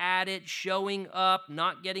 staying at it, showing up,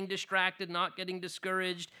 not getting distracted, not getting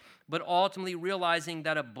discouraged, but ultimately realizing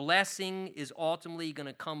that a blessing is ultimately going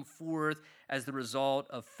to come forth as the result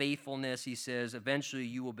of faithfulness. He says, eventually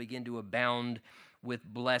you will begin to abound with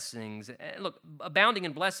blessings. And look, abounding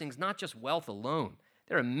in blessings, not just wealth alone.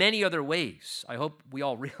 There are many other ways, I hope we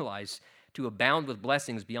all realize, to abound with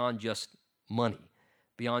blessings beyond just money,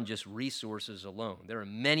 beyond just resources alone. There are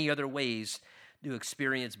many other ways to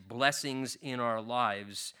experience blessings in our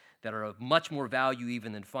lives that are of much more value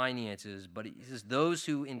even than finances. But he says those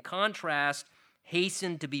who, in contrast,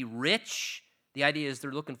 hasten to be rich, the idea is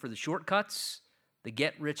they're looking for the shortcuts, the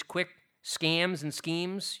get-rich-quick scams and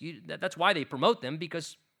schemes. That's why they promote them,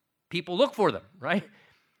 because people look for them, right?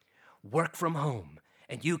 Work from home,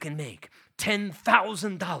 and you can make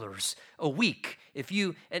 $10,000 a week if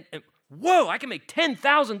you... Whoa, I can make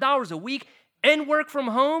 $10,000 a week and work from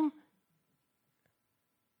home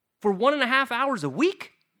for 1.5 hours a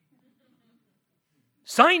week?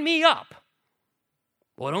 Sign me up.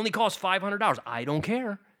 Well, it only costs $500. I don't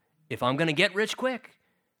care if I'm going to get rich quick.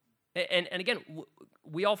 And again,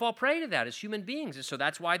 we all fall prey to that as human beings. And so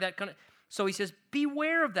that's why that kind of... So he says,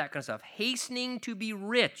 beware of that kind of stuff. Hastening to be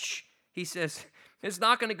rich, he says, it's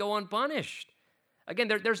not going to go unpunished. Again,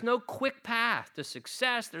 there's no quick path to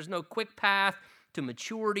success. There's no quick path to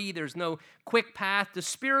maturity. There's no quick path to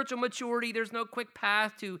spiritual maturity. There's no quick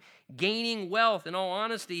path to gaining wealth. In all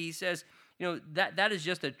honesty, he says, that is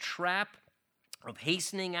just a trap of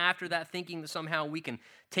hastening after that, thinking that somehow we can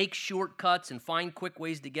take shortcuts and find quick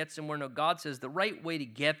ways to get somewhere. No, God says the right way to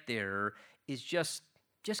get there is just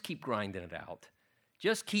keep grinding it out.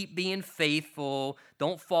 Just keep being faithful.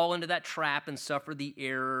 Don't fall into that trap and suffer the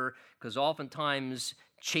error, because oftentimes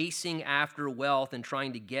chasing after wealth and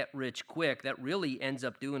trying to get rich quick, that really ends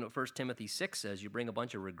up doing what 1 Timothy 6 says. You bring a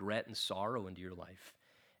bunch of regret and sorrow into your life.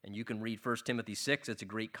 And you can read 1 Timothy 6. It's a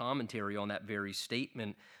great commentary on that very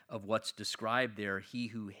statement of what's described there. He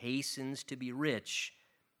who hastens to be rich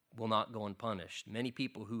will not go unpunished. Many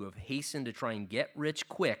people who have hastened to try and get rich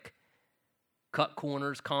quick, cut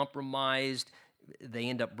corners, compromised, they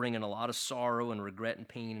end up bringing a lot of sorrow and regret and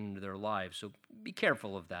pain into their lives. So be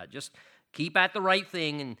careful of that. Just keep at the right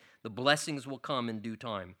thing, and the blessings will come in due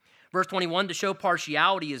time. Verse 21, to show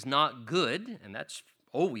partiality is not good, and that's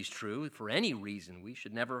always true for any reason. We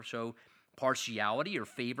should never show partiality or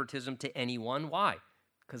favoritism to anyone. Why?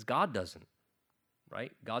 Because God doesn't,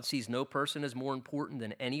 right? God sees no person as more important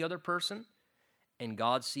than any other person, and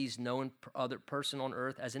God sees no other person on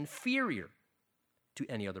earth as inferior to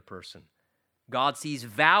any other person. God sees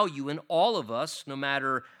value in all of us, no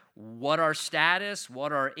matter what our status,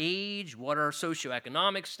 what our age, what our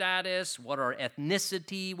socioeconomic status, what our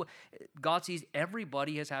ethnicity. God sees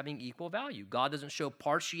everybody as having equal value. God doesn't show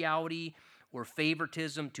partiality or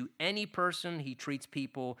favoritism to any person. He treats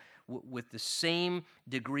people with the same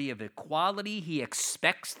degree of equality. He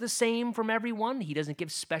expects the same from everyone. He doesn't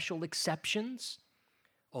give special exceptions.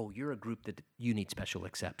 Oh, you're a group that you need special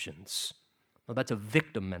exceptions. Well, that's a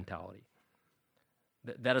victim mentality.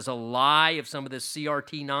 That is a lie of some of this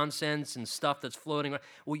CRT nonsense and stuff that's floating around.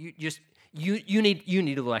 Well, you need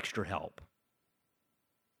a little extra help.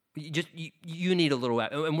 You need a little,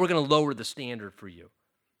 and we're going to lower the standard for you.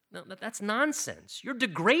 No, that's nonsense. You're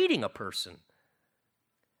degrading a person.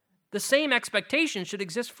 The same expectation should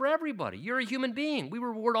exist for everybody. You're a human being. We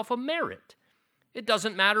reward off of merit. It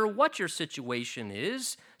doesn't matter what your situation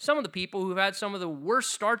is. Some of the people who've had some of the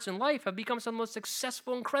worst starts in life have become some of the most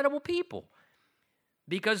successful, incredible people,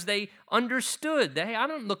 because they understood that, hey, I'm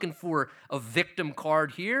not looking for a victim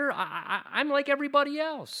card here. I'm like everybody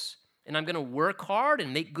else. And I'm going to work hard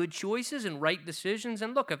and make good choices and right decisions.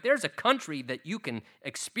 And look, if there's a country that you can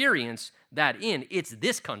experience that in, it's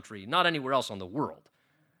this country, not anywhere else in the world.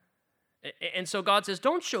 And so God says,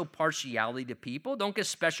 don't show partiality to people. Don't give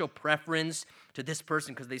special preference to this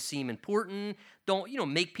person because they seem important. Don't,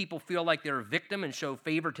 make people feel like they're a victim and show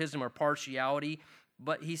favoritism or partiality.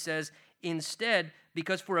 But he says, instead,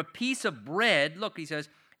 because for a piece of bread, look, he says,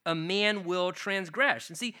 a man will transgress.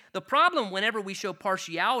 And see, the problem whenever we show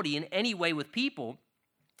partiality in any way with people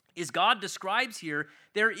is God describes here,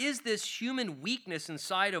 there is this human weakness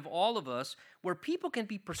inside of all of us where people can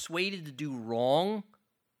be persuaded to do wrong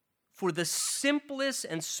for the simplest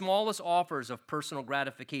and smallest offers of personal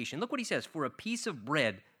gratification. Look what he says, for a piece of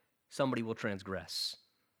bread, somebody will transgress.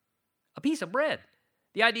 A piece of bread.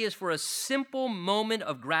 The idea is for a simple moment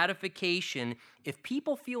of gratification, if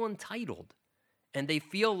people feel entitled and they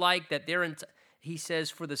feel like that he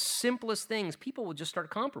says, for the simplest things, people will just start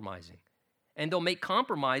compromising. And they'll make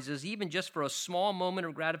compromises even just for a small moment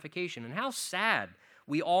of gratification. And how sad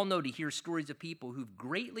we all know to hear stories of people who've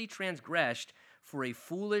greatly transgressed for a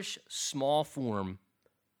foolish, small form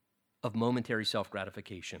of momentary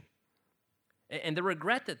self-gratification. And the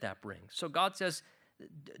regret that brings. So God says,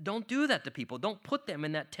 don't do that to people. Don't put them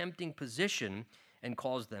in that tempting position and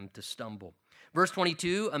cause them to stumble. Verse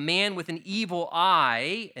 22, a man with an evil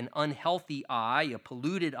eye, an unhealthy eye, a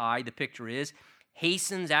polluted eye, the picture is,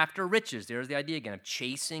 hastens after riches. There's the idea again of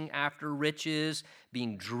chasing after riches,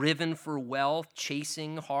 being driven for wealth,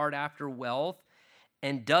 chasing hard after wealth,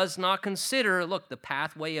 and does not consider, look, the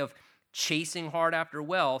pathway of chasing hard after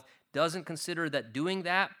wealth, doesn't consider that doing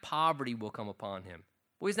that, poverty will come upon him.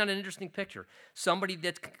 Boy, isn't that an interesting picture? Somebody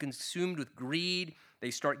that's consumed with greed,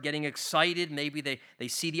 they start getting excited, maybe they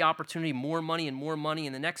see the opportunity, more money,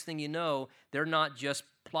 and the next thing you know, they're not just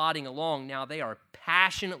plodding along. Now they are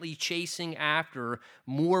passionately chasing after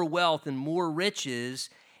more wealth and more riches,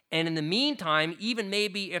 and in the meantime, even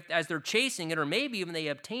maybe if as they're chasing it, or maybe even they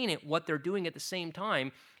obtain it, what they're doing at the same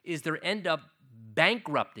time is they end up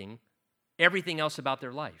bankrupting everything else about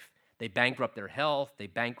their life. They bankrupt their health, they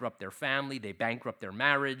bankrupt their family, they bankrupt their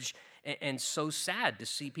marriage, and so sad to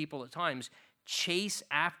see people at times chase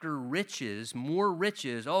after riches, more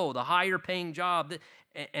riches, the higher paying job,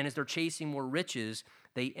 and as they're chasing more riches,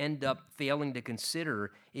 they end up failing to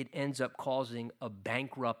consider it ends up causing a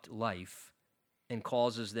bankrupt life and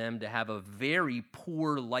causes them to have a very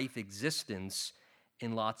poor life existence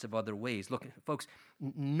in lots of other ways. Look, folks,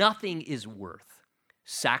 nothing is worth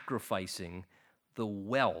sacrificing the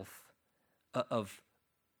wealth of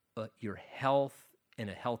your health and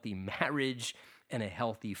a healthy marriage and a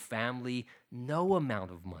healthy family. No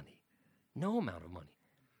amount of money.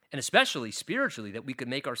 And especially spiritually, that we could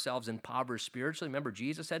make ourselves impoverished spiritually. Remember,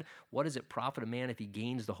 Jesus said, what does it profit a man if he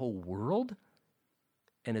gains the whole world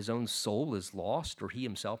and his own soul is lost or he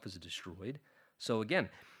himself is destroyed? So again,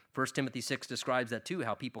 1 Timothy 6 describes that too,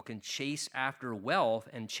 how people can chase after wealth,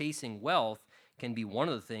 and chasing wealth can be one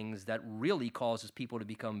of the things that really causes people to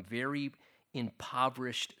become very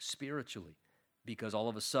impoverished spiritually, because all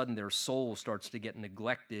of a sudden their soul starts to get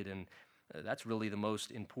neglected, and that's really the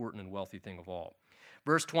most important and wealthy thing of all.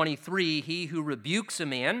 Verse 23, he who rebukes a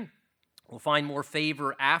man will find more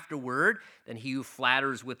favor afterward than he who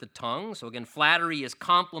flatters with the tongue. So again, flattery is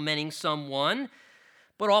complimenting someone,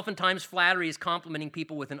 but oftentimes flattery is complimenting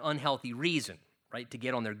people with an unhealthy reason, right, to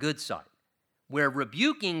get on their good side. Where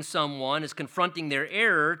rebuking someone is confronting their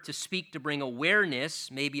error to speak to bring awareness,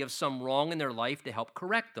 maybe of some wrong in their life to help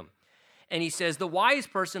correct them. And he says the wise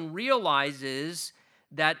person realizes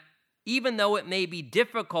that even though it may be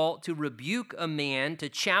difficult to rebuke a man, to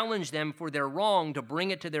challenge them for their wrong, to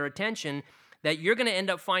bring it to their attention, that you're going to end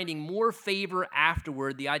up finding more favor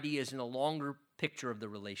afterward. The idea is in a longer picture of the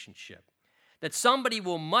relationship. That somebody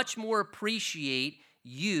will much more appreciate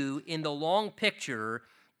you in the long picture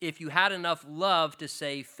if you had enough love to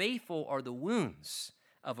say, faithful are the wounds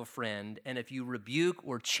of a friend, and if you rebuke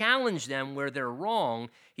or challenge them where they're wrong,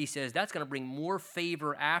 he says that's going to bring more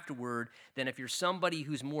favor afterward than if you're somebody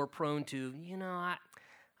who's more prone to,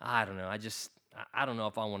 I don't know, I don't know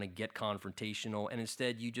if I want to get confrontational, and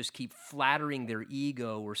instead you just keep flattering their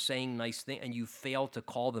ego or saying nice things, and you fail to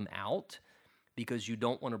call them out because you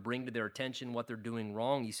don't want to bring to their attention what they're doing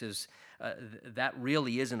wrong. He says that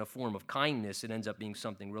really isn't a form of kindness. It ends up being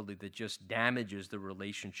something really that just damages the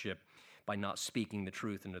relationship by not speaking the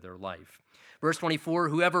truth into their life. Verse 24,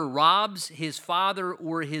 whoever robs his father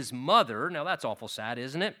or his mother, now that's awful sad,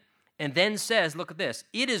 isn't it? And then says, look at this,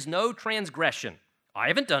 it is no transgression. I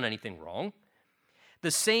haven't done anything wrong.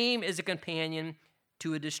 The same is a companion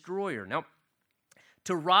to a destroyer. Now,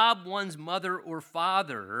 to rob one's mother or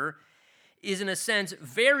father is in a sense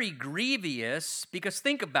very grievous, because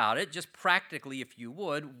think about it, just practically if you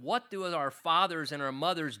would, what do our fathers and our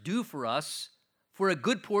mothers do for us for a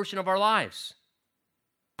good portion of our lives?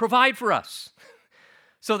 Provide for us.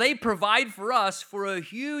 So they provide for us for a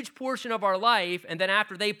huge portion of our life, and then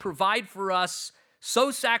after they provide for us so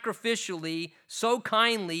sacrificially, so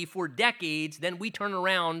kindly for decades, then we turn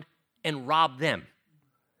around and rob them.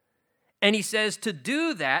 And he says to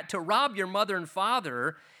do that, to rob your mother and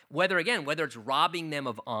father, whether it's robbing them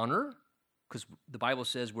of honor, because the Bible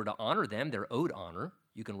says we're to honor them, they're owed honor.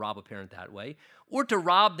 You can rob a parent that way. Or to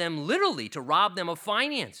rob them literally, to rob them of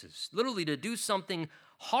finances, literally to do something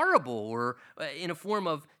horrible or in a form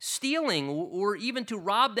of stealing, or even to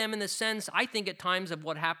rob them in the sense, I think at times of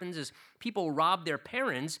what happens is people rob their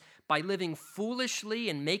parents by living foolishly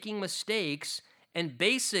and making mistakes and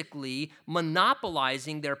basically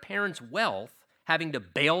monopolizing their parents' wealth, having to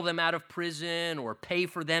bail them out of prison or pay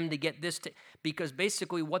for them to get this, because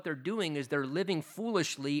basically what they're doing is they're living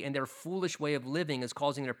foolishly, and their foolish way of living is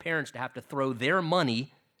causing their parents to have to throw their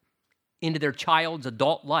money into their child's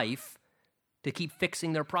adult life to keep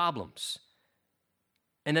fixing their problems.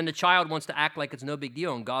 And then the child wants to act like it's no big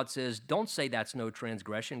deal, and God says, don't say that's no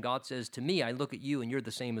transgression. God says, to me, I look at you, and you're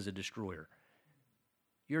the same as a destroyer.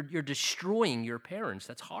 You're destroying your parents.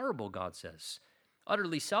 That's horrible, God says.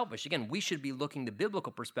 Utterly selfish. Again, we should be looking, the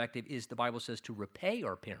biblical perspective is the Bible says to repay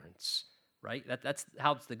our parents, right? That's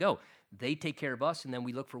how it's to go. They take care of us, and then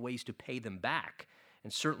we look for ways to pay them back,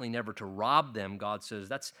 and certainly never to rob them. God says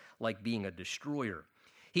that's like being a destroyer.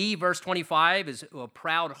 He, verse 25, is a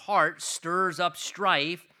proud heart stirs up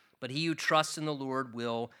strife, but he who trusts in the Lord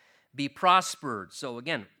will be prospered. So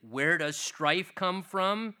again, where does strife come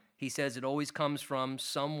from? He says it always comes from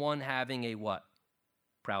someone having a what?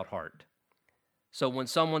 Proud heart. So when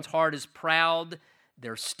someone's heart is proud,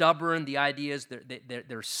 they're stubborn. The idea is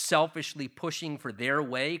they're selfishly pushing for their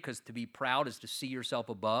way, because to be proud is to see yourself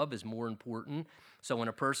above is more important. So when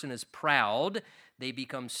a person is proud, they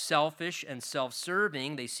become selfish and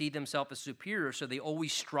self-serving. They see themselves as superior, so they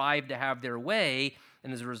always strive to have their way.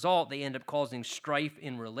 And as a result, they end up causing strife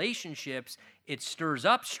in relationships. It stirs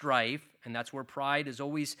up strife, and that's where pride is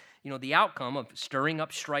always, the outcome of stirring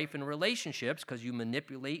up strife in relationships, because you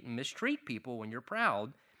manipulate and mistreat people when you're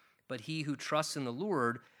proud. But he who trusts in the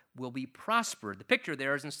Lord will be prospered. The picture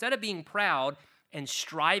there is, instead of being proud and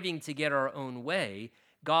striving to get our own way,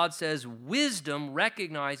 God says wisdom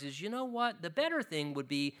recognizes, you know what? The better thing would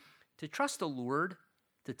be to trust the Lord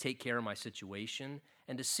to take care of my situation,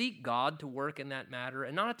 and to seek God to work in that matter,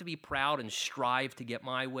 and not to be proud and strive to get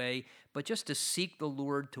my way, but just to seek the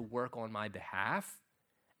Lord to work on my behalf,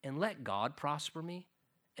 and let God prosper me,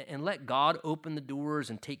 and let God open the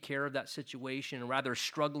doors and take care of that situation, and rather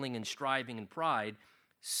struggling and striving in pride,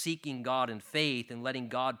 seeking God in faith and letting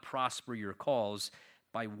God prosper your cause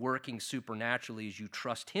by working supernaturally as you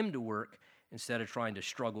trust him to work instead of trying to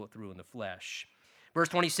struggle it through in the flesh. Verse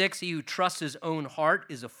 26, he who trusts his own heart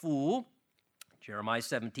is a fool. Jeremiah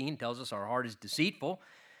 17 tells us our heart is deceitful,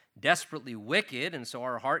 desperately wicked, and so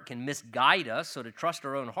our heart can misguide us. So to trust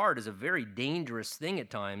our own heart is a very dangerous thing at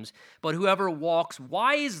times. But whoever walks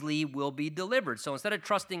wisely will be delivered. So instead of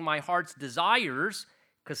trusting my heart's desires,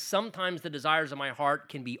 because sometimes the desires of my heart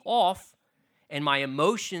can be off, and my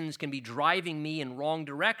emotions can be driving me in wrong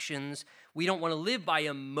directions, we don't want to live by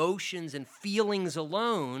emotions and feelings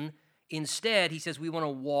alone. Instead, he says we want to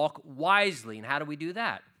walk wisely. And how do we do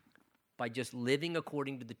that? By just living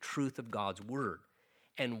according to the truth of God's word.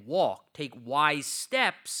 And take wise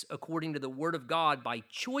steps according to the word of God by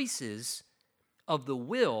choices of the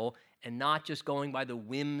will, and not just going by the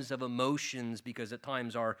whims of emotions, because at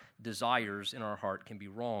times our desires in our heart can be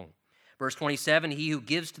wrong. Verse 27, he who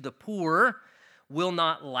gives to the poor will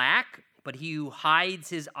not lack, but he who hides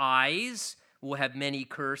his eyes will have many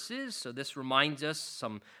curses. So this reminds us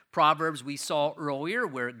some Proverbs we saw earlier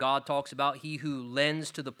where God talks about he who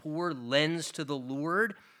lends to the poor lends to the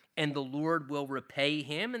Lord, and the Lord will repay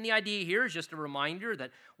him. And the idea here is just a reminder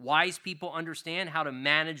that wise people understand how to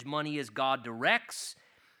manage money as God directs,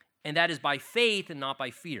 and that is by faith and not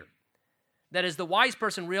by fear. That is, the wise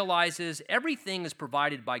person realizes everything is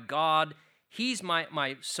provided by God. He's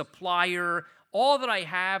my supplier. All that I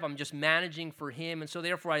have, I'm just managing for him. And so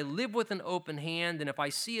therefore, I live with an open hand. And if I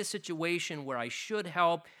see a situation where I should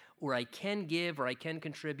help, or I can give, or I can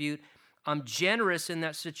contribute, I'm generous in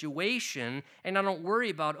that situation. And I don't worry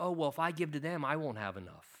about, if I give to them, I won't have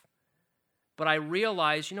enough. But I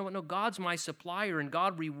realize, you know what? No, God's my supplier, and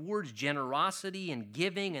God rewards generosity and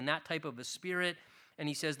giving and that type of a spirit. And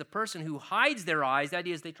he says the person who hides their eyes, that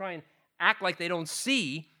is, they try and act like they don't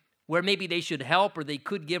see where maybe they should help or they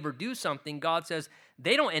could give or do something, God says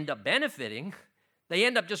they don't end up benefiting. They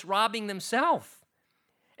end up just robbing themselves.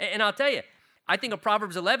 And I'll tell you, I think of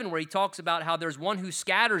Proverbs 11 where he talks about how there's one who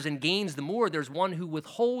scatters and gains the more. There's one who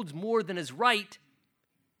withholds more than is right,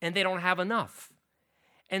 and they don't have enough.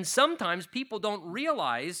 And sometimes people don't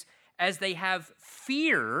realize, as they have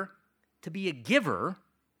fear to be a giver,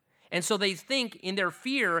 and so they think in their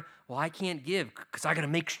fear, I can't give because I got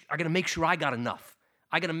to make sure I got enough.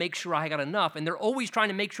 I got to make sure I got enough. And they're always trying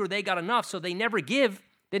to make sure they got enough, so they never give.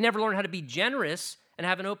 They never learn how to be generous and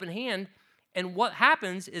have an open hand. And what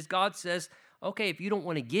happens is God says, okay, if you don't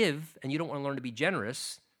want to give and you don't want to learn to be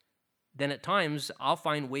generous, then at times I'll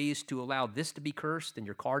find ways to allow this to be cursed and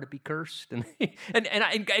your car to be cursed. And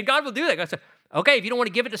God will do that. God said, okay, if you don't want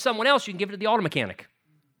to give it to someone else, you can give it to the auto mechanic.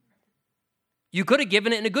 You could have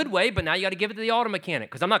given it in a good way, but now you got to give it to the auto mechanic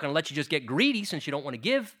because I'm not going to let you just get greedy since you don't want to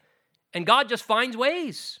give. And God just finds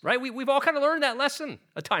ways, right? We've all kind of learned that lesson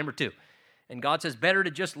a time or two. And God says, better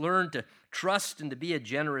to just learn to trust and to be a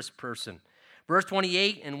generous person. Verse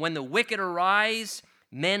 28, and when the wicked arise,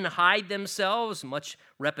 men hide themselves. Much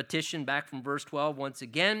repetition back from verse 12 once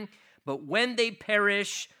again. But when they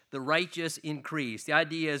perish, the righteous increase. The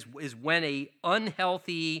idea is when a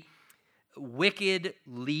unhealthy, wicked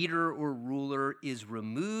leader or ruler is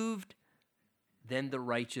removed, then the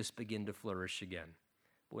righteous begin to flourish again.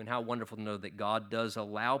 And how wonderful to know that God does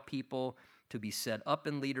allow people to be set up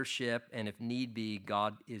in leadership, and if need be,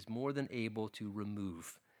 God is more than able to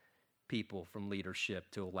remove people from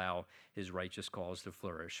leadership to allow his righteous cause to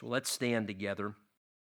flourish. Well, let's stand together.